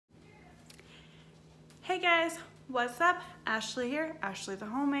Hey guys, what's up? Ashley here, Ashley the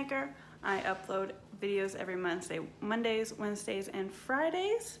Homemaker. I upload videos every Mondays, Wednesdays, and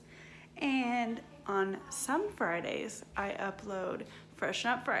Fridays. And on some Fridays, I upload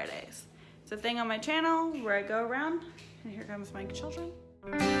Freshen Up Fridays. It's a thing on my channel where I go around, and here comes my children.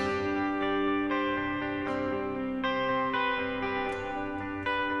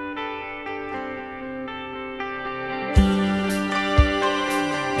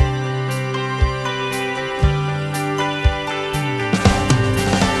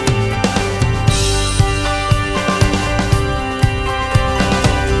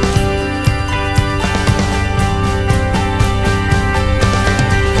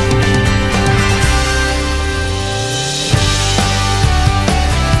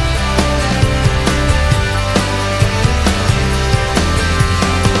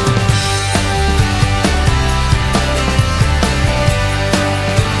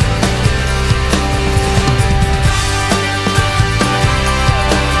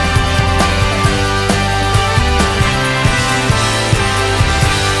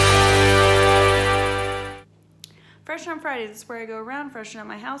 Freshen Up Fridays is where I go around, freshen up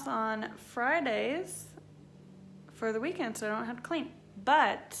my house on Fridays for the weekend so I don't have to clean.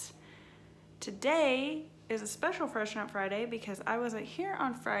 But today is a special Freshen Up Friday because I wasn't here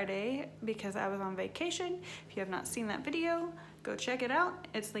on Friday because I was on vacation. If you have not seen that video, go check it out.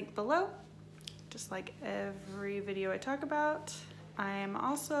 It's linked below, just like every video I talk about. I am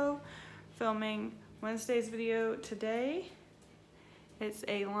also filming Wednesday's video today. It's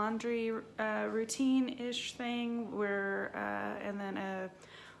a laundry routine-ish thing where, and then a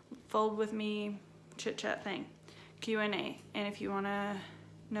fold with me chit-chat thing, Q&A. And if you want to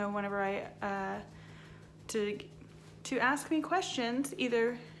know whenever I, to ask me questions,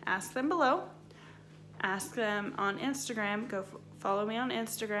 either ask them below, ask them on Instagram, go follow me on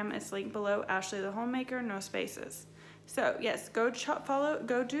Instagram, it's linked below, Ashley the Homemaker, no spaces. So yes, go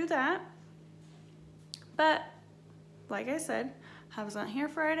do that. But, like I said, I was not here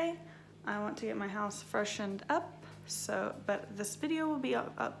Friday. I want to get my house freshened up. But this video will be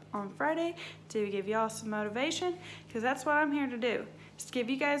up on Friday to give y'all some motivation, because that's what I'm here to do, is to give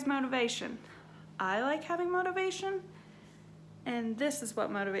you guys motivation. I like having motivation, and this is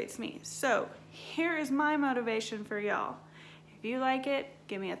what motivates me. So here is my motivation for y'all. If you like it,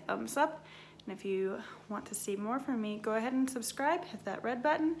 give me a thumbs up. And if you want to see more from me, go ahead and subscribe, hit that red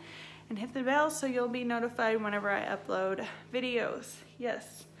button, and hit the bell so you'll be notified whenever I upload videos.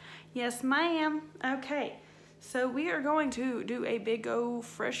 Yes, ma'am. Okay, so we are going to do a big O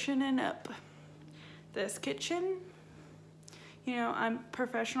freshening up this kitchen. You know, I'm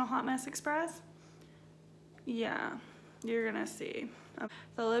professional Hot Mess Express. Yeah, you're gonna see.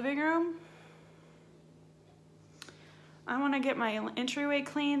 The living room, I want to get my entryway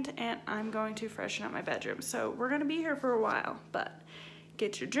cleaned, and I'm going to freshen up my bedroom. So we're gonna be here for a while, but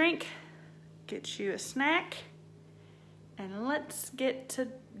get your drink, get you a snack, and let's get to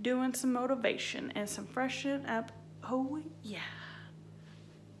doing some motivation and some freshen up. Oh yeah.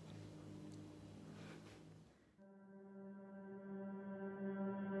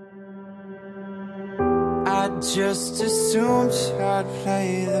 I just assumed I'd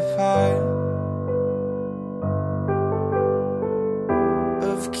play the part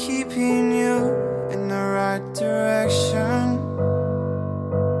of keeping you in the right direction.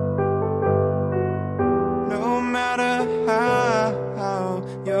 No matter how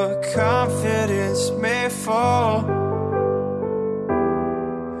your confidence may fall,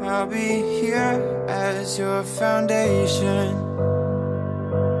 I'll be here as your foundation.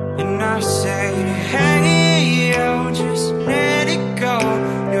 And I say, hey, yo, just let it go.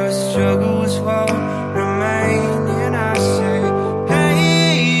 Your struggles won't remain. And I say,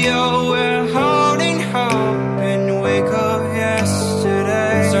 hey, yo, we're holding hope and wake up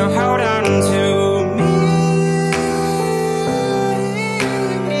yesterday. So hold on to me.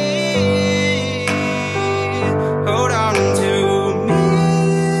 Hold on to me.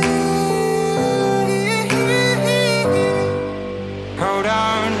 Hold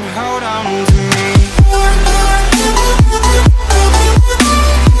on to me.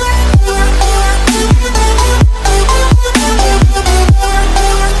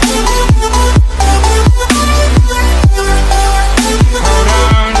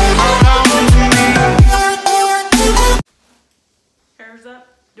 Hairs up,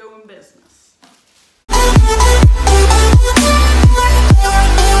 doing business.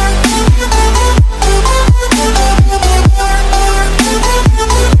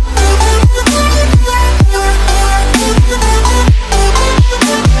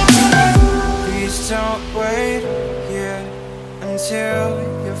 Don't wait here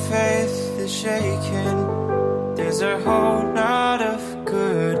until your faith is shaken. there's a whole lot of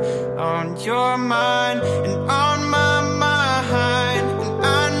good on your mind and on my mind. And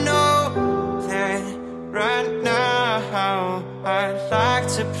I know that right now I'd like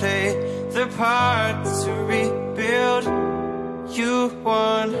to play the part to rebuild you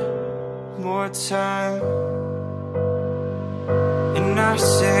one more time. And I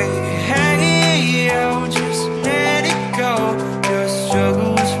say, hey, yo, just let it go. Your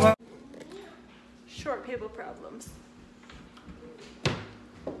struggles will Short people problems.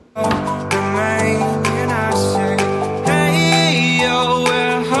 remain. And I say, hey, yo,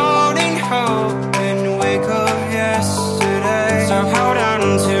 we're holding hope and wake up yesterday. So hold on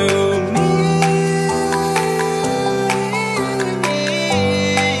to me.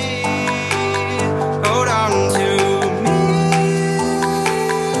 Hold on to me.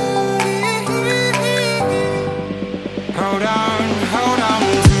 Hold on to me. Hold on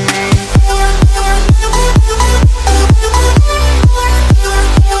to me.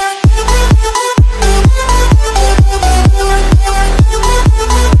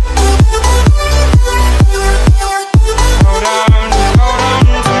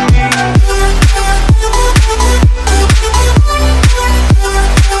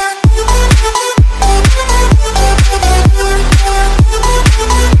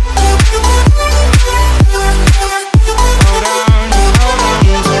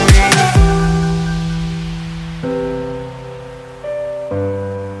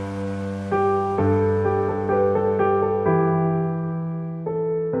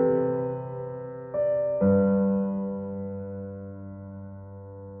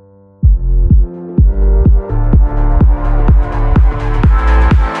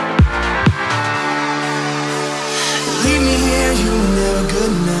 Leave me here, you were never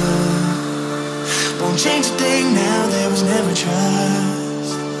good enough. Won't change a thing now, there was never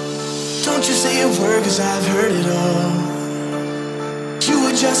trust. Don't you say a word, cause I've heard it all. You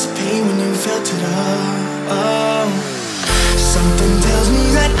were just pain when you felt it all. Something tells me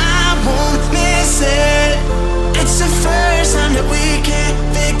that I won't miss it. It's the first time that we can't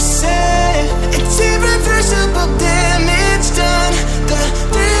fix it. It's irreversible damage done. The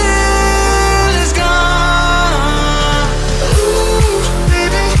thrill is gone. Ooh,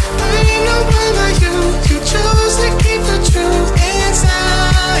 baby, I ain't no one like you. You chose to keep the truth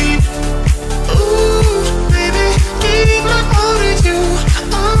inside. Ooh, baby, gave my all to you.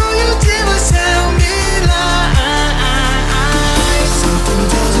 All you did was tell me lies. Something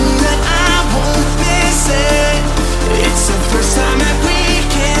tells me that I won't miss it. It's the first time that we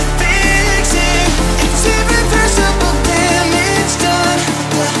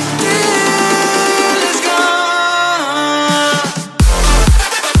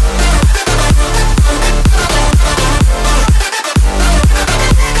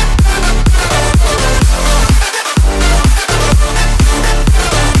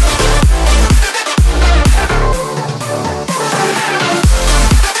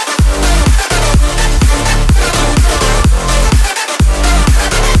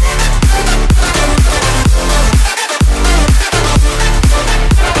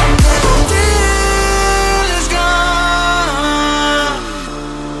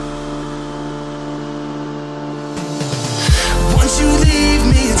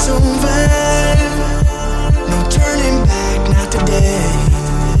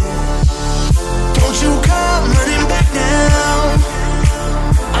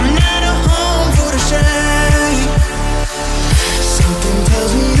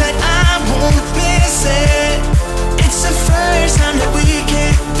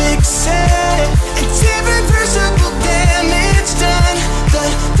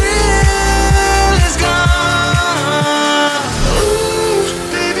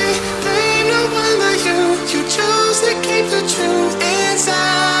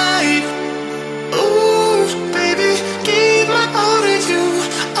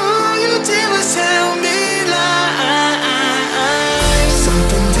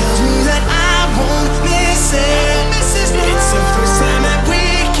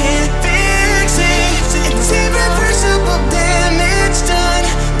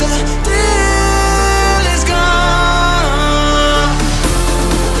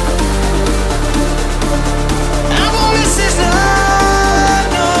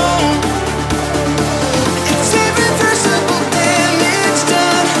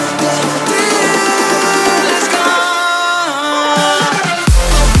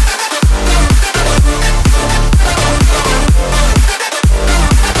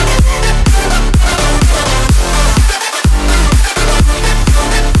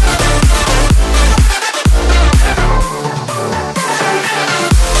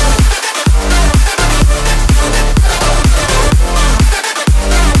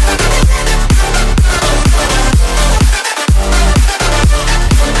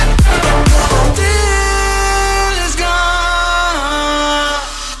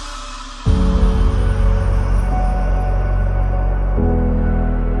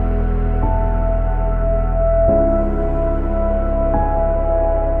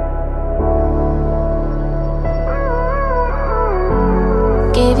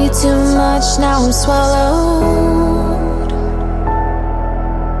Gave you too much, now I'm swallowed.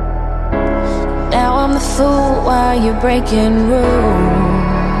 Now I'm the fool while you're breaking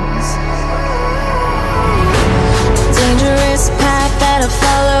rules. Dangerous path that I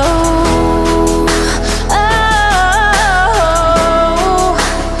follow. Oh,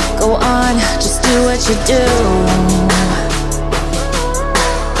 go on, just do what you do.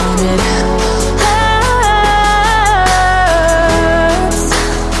 And it hurts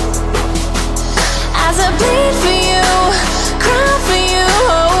as I bleed for you, cry for you.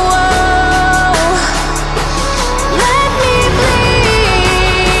 Oh, oh. Let me bleed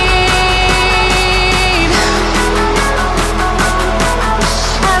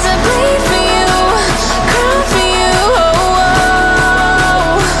as I bleed for you, cry for you. Oh, oh.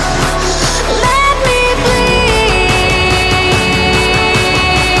 Let me bleed.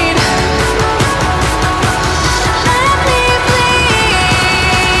 Let me bleed.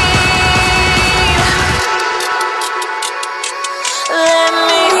 Let me.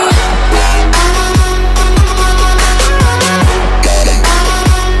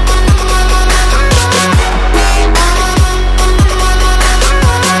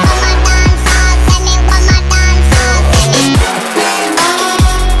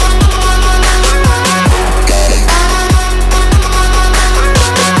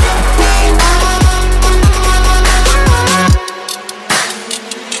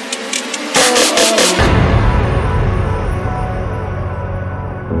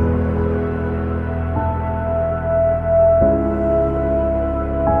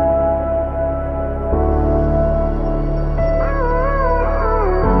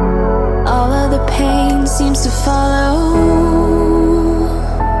 All of the pain seems to follow,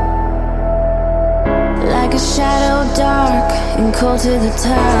 like a shadow dark and cold to the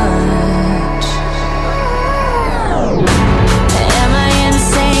touch. Am I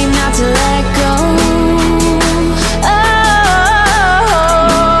insane not to let go?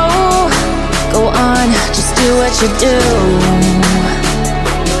 Oh, go on, just do what you do.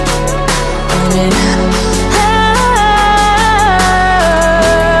 And it hurts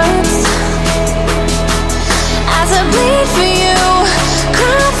as I bleed for you,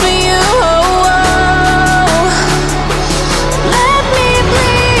 cry for you. Oh, oh. Let me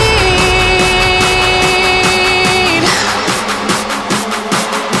bleed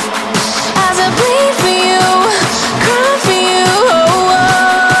as I bleed for you, cry for you. Oh,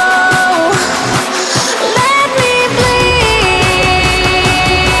 oh. Let me bleed.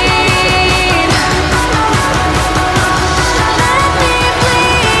 Let me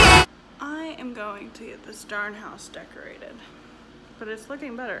bleed. I am going to get this darn house decorated, but it's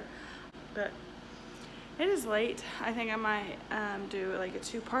looking better. But it is late. I think I might do like a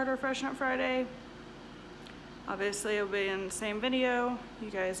two-parter Freshen Up Friday. Obviously, it'll be in the same video. You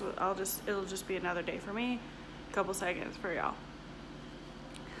guys, it'll just be another day for me. A couple seconds for y'all.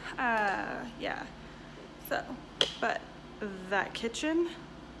 Yeah. So, but that kitchen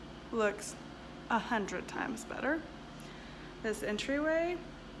looks 100 times better. This entryway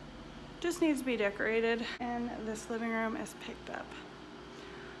just needs to be decorated, and this living room is picked up.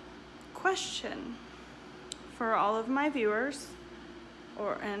 Question for all of my viewers,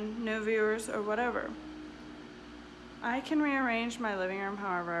 and no viewers or whatever. I can rearrange my living room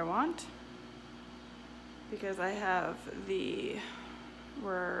however I want, because I have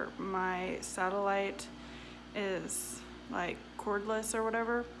where my satellite is like cordless or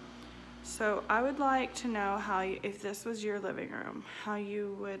whatever. So I would like to know how if this was your living room, how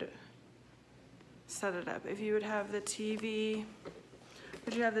you would set it up. If you would have the TV,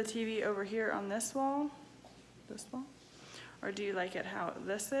 would you have the TV over here on this wall? Or do you like it how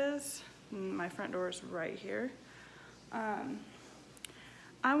this is? My front door is right here. I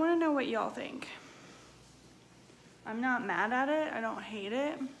want to know what y'all think. I'm not mad at it. I don't hate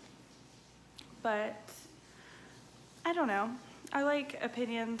it. But I don't know. I like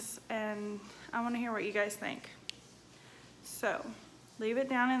opinions, and I want to hear what you guys think. So leave it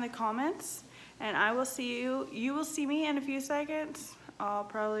down in the comments, and I will see you. You will see me in a few seconds. I'll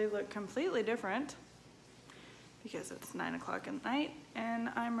probably look completely different because it's 9 o'clock at night and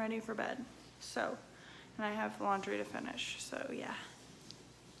I'm ready for bed. So, and I have laundry to finish. So yeah.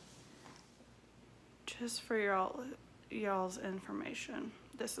 Just for y'all's information.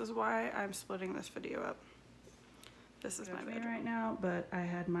 This is why I'm splitting this video up. This is my bed right now, but I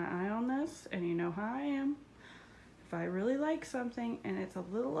had my eye on this, and you know how I am. If I really like something and it's a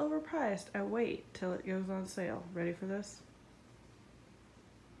little overpriced, I wait till it goes on sale. Ready for this?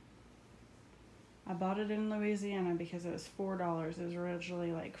 I bought it in Louisiana because it was $4. It was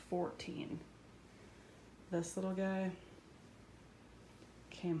originally like $14. This little guy.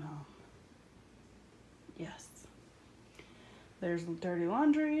 came home. Yes. There's dirty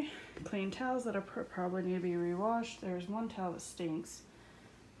laundry, clean towels that probably need to be rewashed. There's one towel that stinks.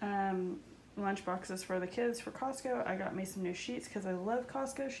 Lunch boxes for the kids for Costco. I got me some new sheets because I love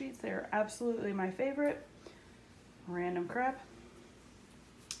Costco sheets. They're absolutely my favorite. Random crap.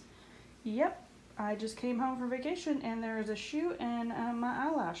 Yep, I just came home from vacation and there's a shoe and my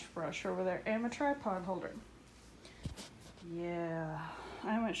eyelash brush over there and my tripod holder. Yeah,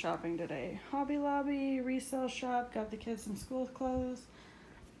 I went shopping today. Hobby Lobby, resale shop, got the kids some school clothes.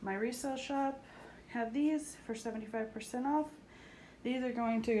 My resale shop had these for 75% off. These are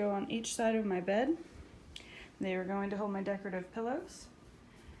going to go on each side of my bed. They are going to hold my decorative pillows.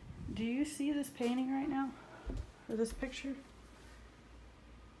 Do you see this painting right now? Or this picture?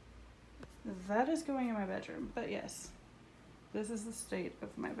 That is going in my bedroom, but yes, this is the state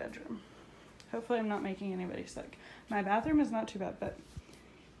of my bedroom. Hopefully I'm not making anybody sick. My bathroom is not too bad, but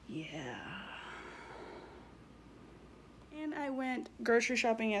yeah. And I went grocery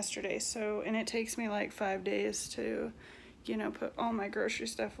shopping yesterday, and it takes me like 5 days to, you know, put all my grocery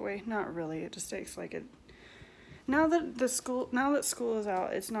stuff away. Not really, it just takes like a, now that school is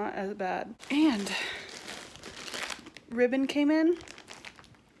out, it's not as bad. And ribbon came in,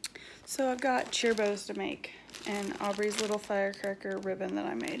 so I've got cheer bows to make and Aubrey's little firecracker ribbon that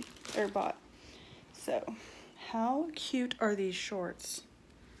I made, or bought. So, how cute are these shorts?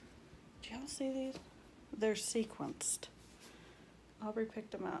 Do y'all see these? They're sequenced. Aubrey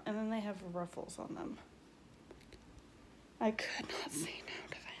picked them out, and then they have ruffles on them. I could not say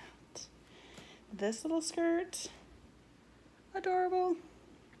no to that. This little skirt, adorable.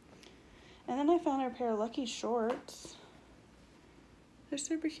 And then I found a pair of Lucky shorts. They're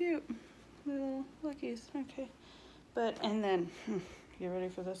super cute. Little Luckies, okay. But, and then, get ready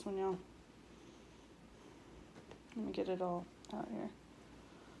for this one, y'all. Let me get it all out here.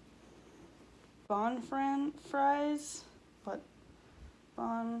 Bon fries, what?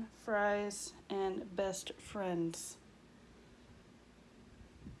 Bon fries and best friends.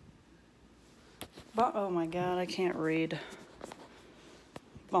 Oh my god, I can't read.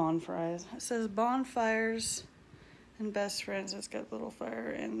 Bon fries. It says bonfires and best friends. It's got the little fire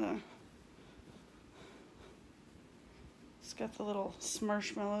and the, it's got the little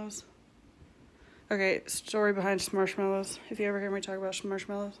Smarshmallows. Okay, story behind Smarshmallows. If you ever hear me talk about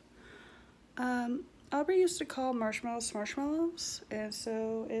Smarshmallows. Aubrey used to call marshmallows Smarshmallows, and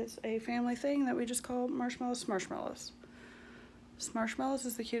so it's a family thing that we just call marshmallows Smarshmallows. Smarshmallows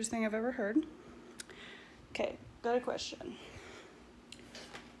is the cutest thing I've ever heard. Okay, got a question.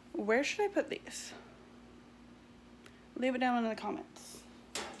 Where should I put these? Leave it down in the comments.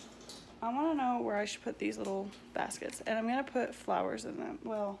 I want to know where I should put these little baskets, and I'm going to put flowers in them.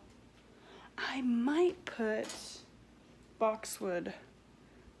 Well, I might put boxwood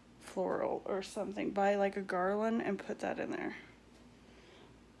floral or something, buy like a garland and put that in there.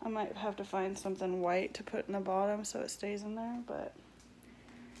 I might have to find something white to put in the bottom so it stays in there, but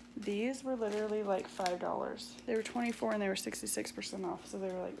these were literally like $5. They were $24 and they were 66% off, so they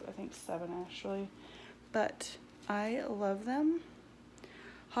were like, I think $7 actually. But I love them.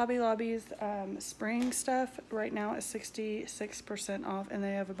 Hobby Lobby's spring stuff right now is 66% off, and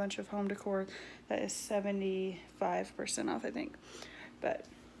they have a bunch of home decor that is 75% off, I think. But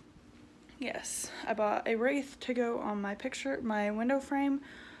yes, I bought a wreath to go on my window frame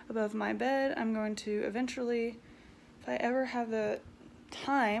above my bed. I'm going to eventually, if I ever have the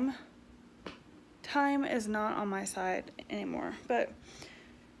time is not on my side anymore, but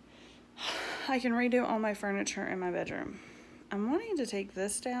I can redo all my furniture in my bedroom. I'm wanting to take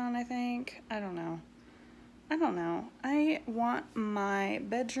this down, I think. I don't know. I want my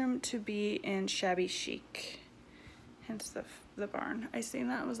bedroom to be in shabby chic. Hence the barn. I seen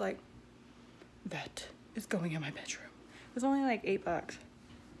that and was like, that is going in my bedroom. It was only like $8.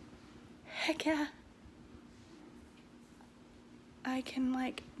 Heck yeah. I can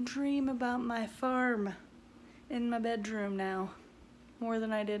like dream about my farm in my bedroom now. More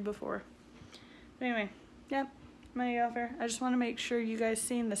than I did before. But anyway, yep. My offer. I just want to make sure you guys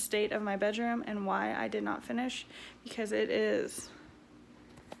seen the state of my bedroom and why I did not finish, because it is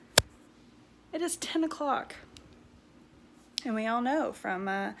 10 o'clock, and we all know from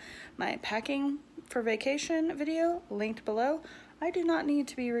my packing for vacation video linked below, I do not need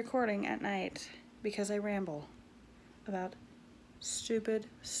to be recording at night because I ramble about stupid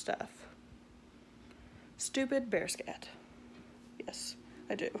stuff. Stupid bear scat. Yes,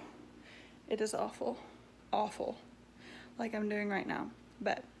 I do. It is awful. Awful, like I'm doing right now.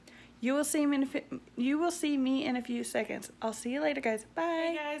 But you will see me in a few seconds. I'll see you later, guys. Bye.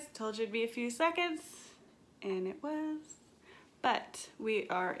 Hey guys, told you it'd be a few seconds, and it was. But we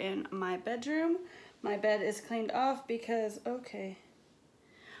are in my bedroom. My bed is cleaned off because,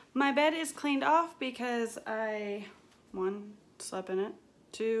 my bed is cleaned off because I, 1, slept in it.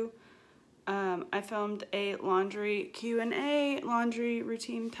 2, I filmed a laundry Q&A, laundry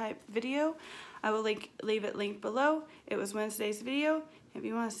routine type video. I will leave it linked below. It was Wednesday's video. If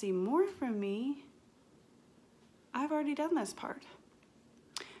you want to see more from me, I've already done this part.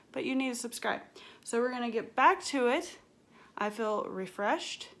 But you need to subscribe. So we're going to get back to it. I feel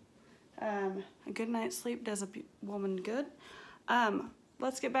refreshed. A good night's sleep does a woman good.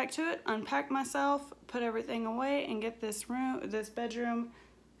 Let's get back to it, unpack myself, put everything away, and get this bedroom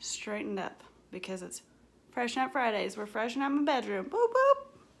straightened up because it's Freshen Up Fridays. We're freshening up my bedroom. Boop, boop.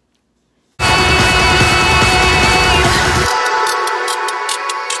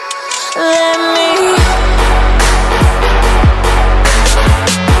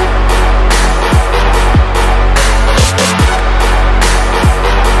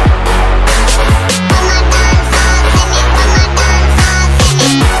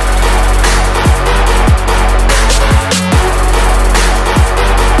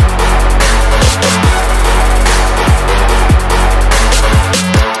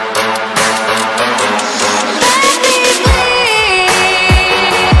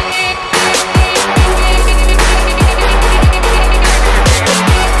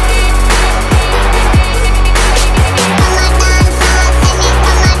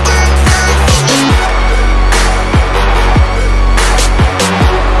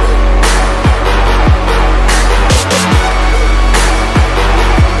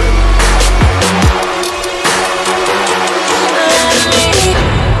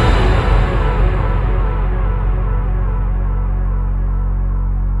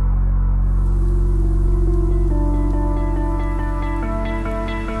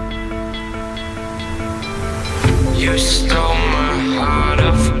 You stole my heart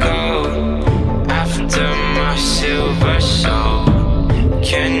of gold after my silver soul.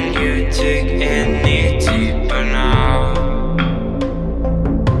 Can you dig any deeper now?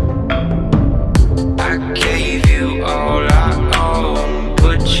 I gave you all I own,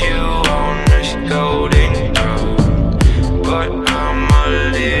 put you on this golden throne, but I'm a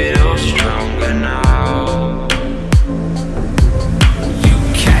little stronger now. You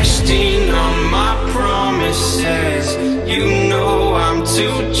cashed in on my promises. You know I'm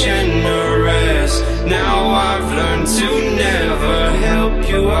too generous. Now I've learned to never help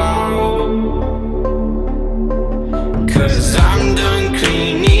you out, 'cause I'm done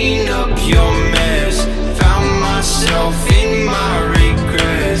cleaning up your mess. Found myself in my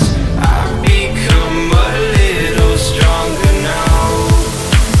regrets. I've become a little stronger now.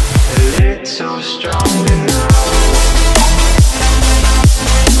 A little stronger now.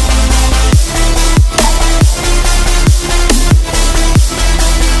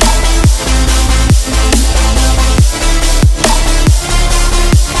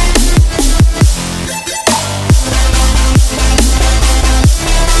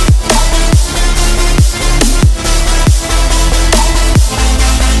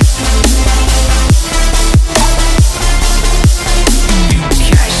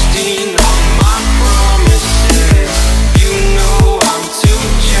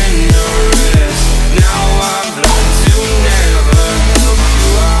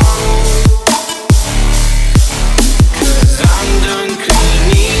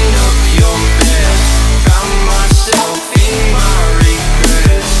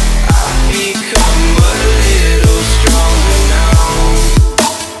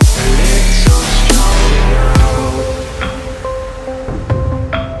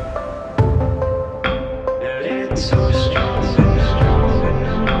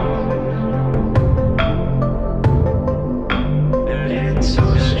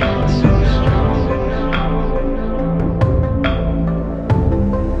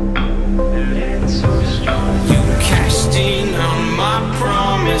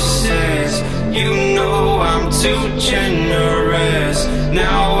 You know I'm too generous.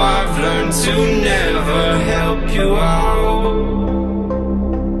 Now I've learned to never help you out,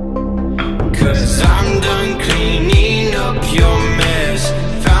 'cause I'm done cleaning up your mess.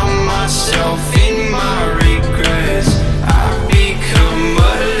 Found myself in my regrets. I've become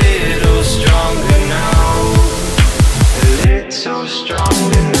a little stronger now. A little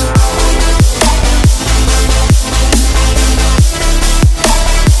stronger now.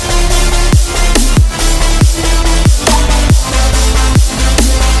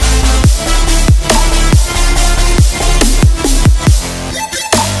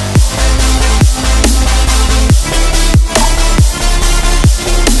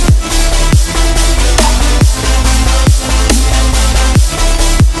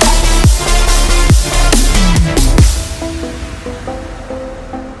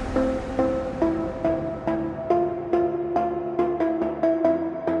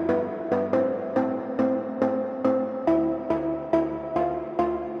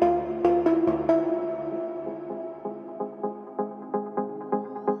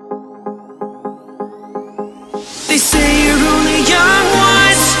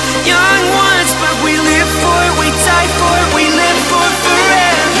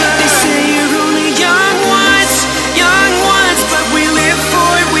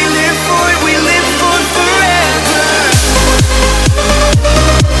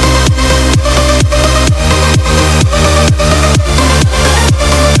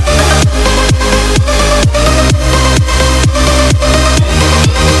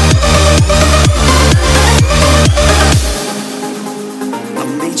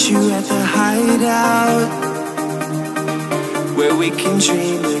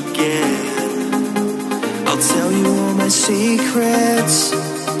 dream again. I'll tell you all my secrets.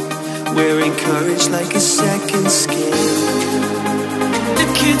 We're encouraged like a second skin. The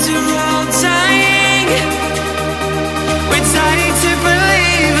kids are all dying. We're dying to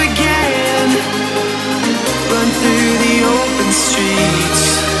believe again. Run through the open streets.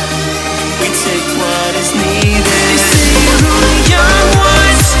 We take what is needed. They say you're only young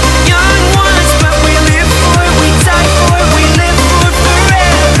ones, but we live for it, we die for it, we live for it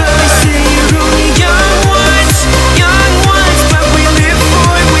forever. They say you're only young ones, but we live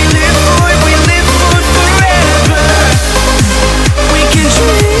for it, we live for it, we live for it forever. We can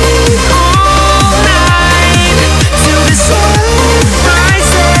dream all night till the sun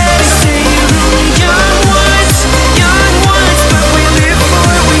rises. They say you're only young ones, but we live for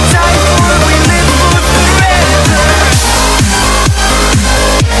it, we die for it, we live for it forever.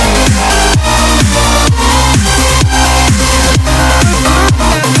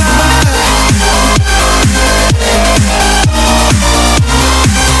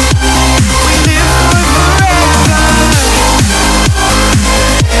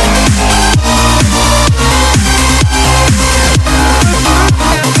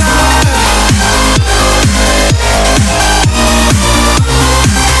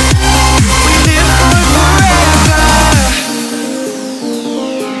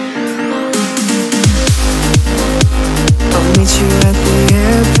 I'll meet you at the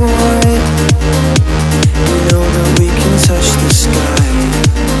airport. You know that we can touch the sky.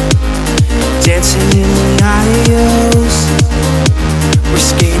 Dancing in the aisles. We're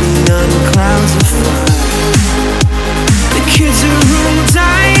skating on clouds of fire. The kids are all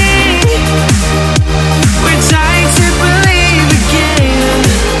dying. We're dying to believe again.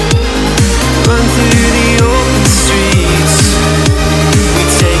 Run through the open streets. We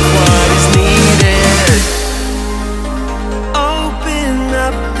take what is needed. Open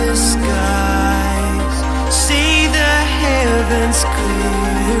up the skies, see the heavens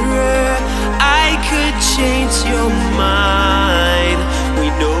clearer. I could change your mind. We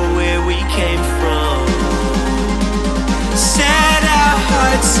know where we came from. Set our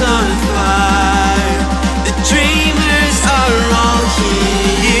hearts on fire. The dreamers are all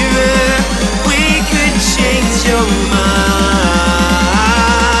here. We could change your mind.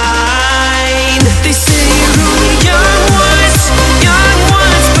 They say you're only young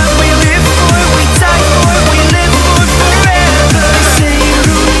ones, but we live for it, we die for it, we live for it forever. They say you're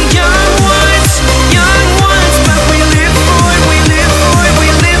only young ones, but we live for it, we live for it, we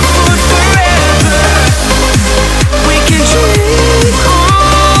live for it forever. We can dream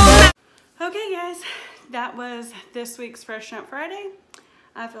all night. Okay guys, that was this week's Freshen Up Friday.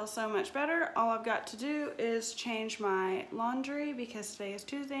 I feel so much better. All I've got to do is change my laundry because today is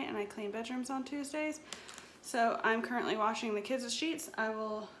Tuesday and I clean bedrooms on Tuesdays. So I'm currently washing the kids' sheets. I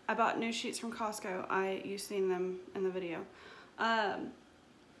bought new sheets from Costco. You've seen them in the video. I'm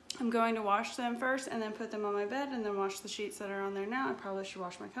going to wash them first and then put them on my bed and then wash the sheets that are on there now. I probably should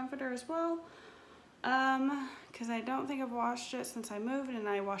wash my comforter as well. Because I don't think I've washed it since I moved and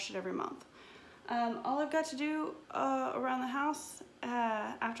I wash it every month. All I've got to do around the house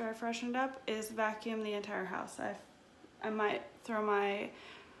after I freshened up is vacuum the entire house. I might throw my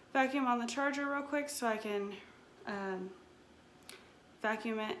vacuum on the charger real quick so I can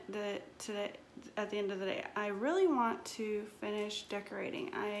vacuum it today at the end of the day. I really want to finish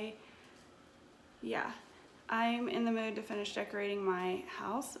decorating. I'm in the mood to finish decorating my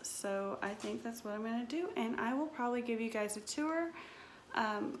house, so I think that's what I'm gonna do, and I will probably give you guys a tour.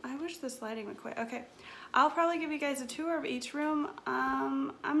 I wish this lighting would quit. Okay, I'll probably give you guys a tour of each room.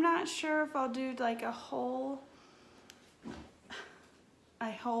 I'm not sure if I'll do like a whole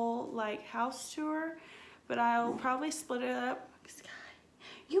like house tour, but I'll probably split it up. Sky,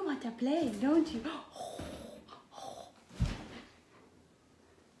 you want to play, don't you?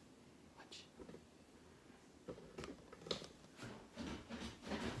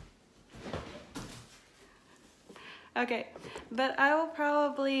 Okay, but I will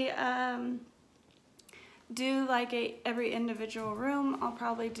probably do like every individual room. I'll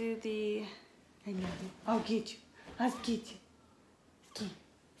probably do the... I know you. I'll get you. I'll get you.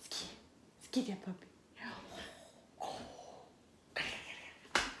 Get that puppy.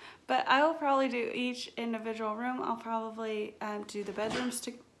 But I will probably do each individual room. I'll probably do the bedrooms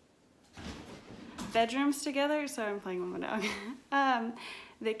together. Sorry, I'm playing with my dog.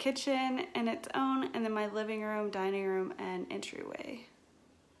 The kitchen in its own, and then my living room, dining room, and entryway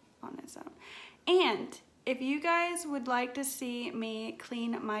on its own. And if you guys would like to see me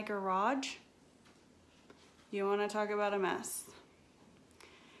clean my garage, you want to talk about a mess.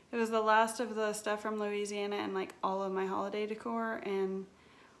 It was the last of the stuff from Louisiana and like all of my holiday decor and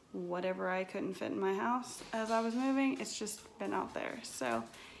whatever I couldn't fit in my house as I was moving. It's just been out there. So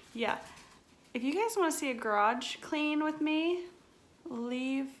yeah, if you guys want to see a garage clean with me,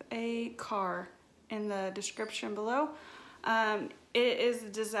 leave a car in the description below. It is a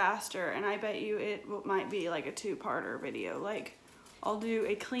disaster, and I bet you it might be like a two-parter video. Like, I'll do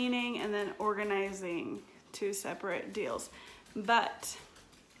a cleaning and then organizing, 2 separate deals. But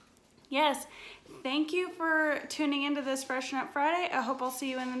yes, thank you for tuning into this Freshen Up Friday. I hope I'll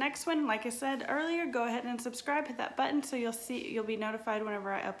see you in the next one. Like I said earlier, go ahead and subscribe, hit that button so you'll be notified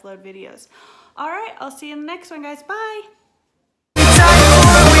whenever I upload videos. All right, I'll see you in the next one, guys. Bye.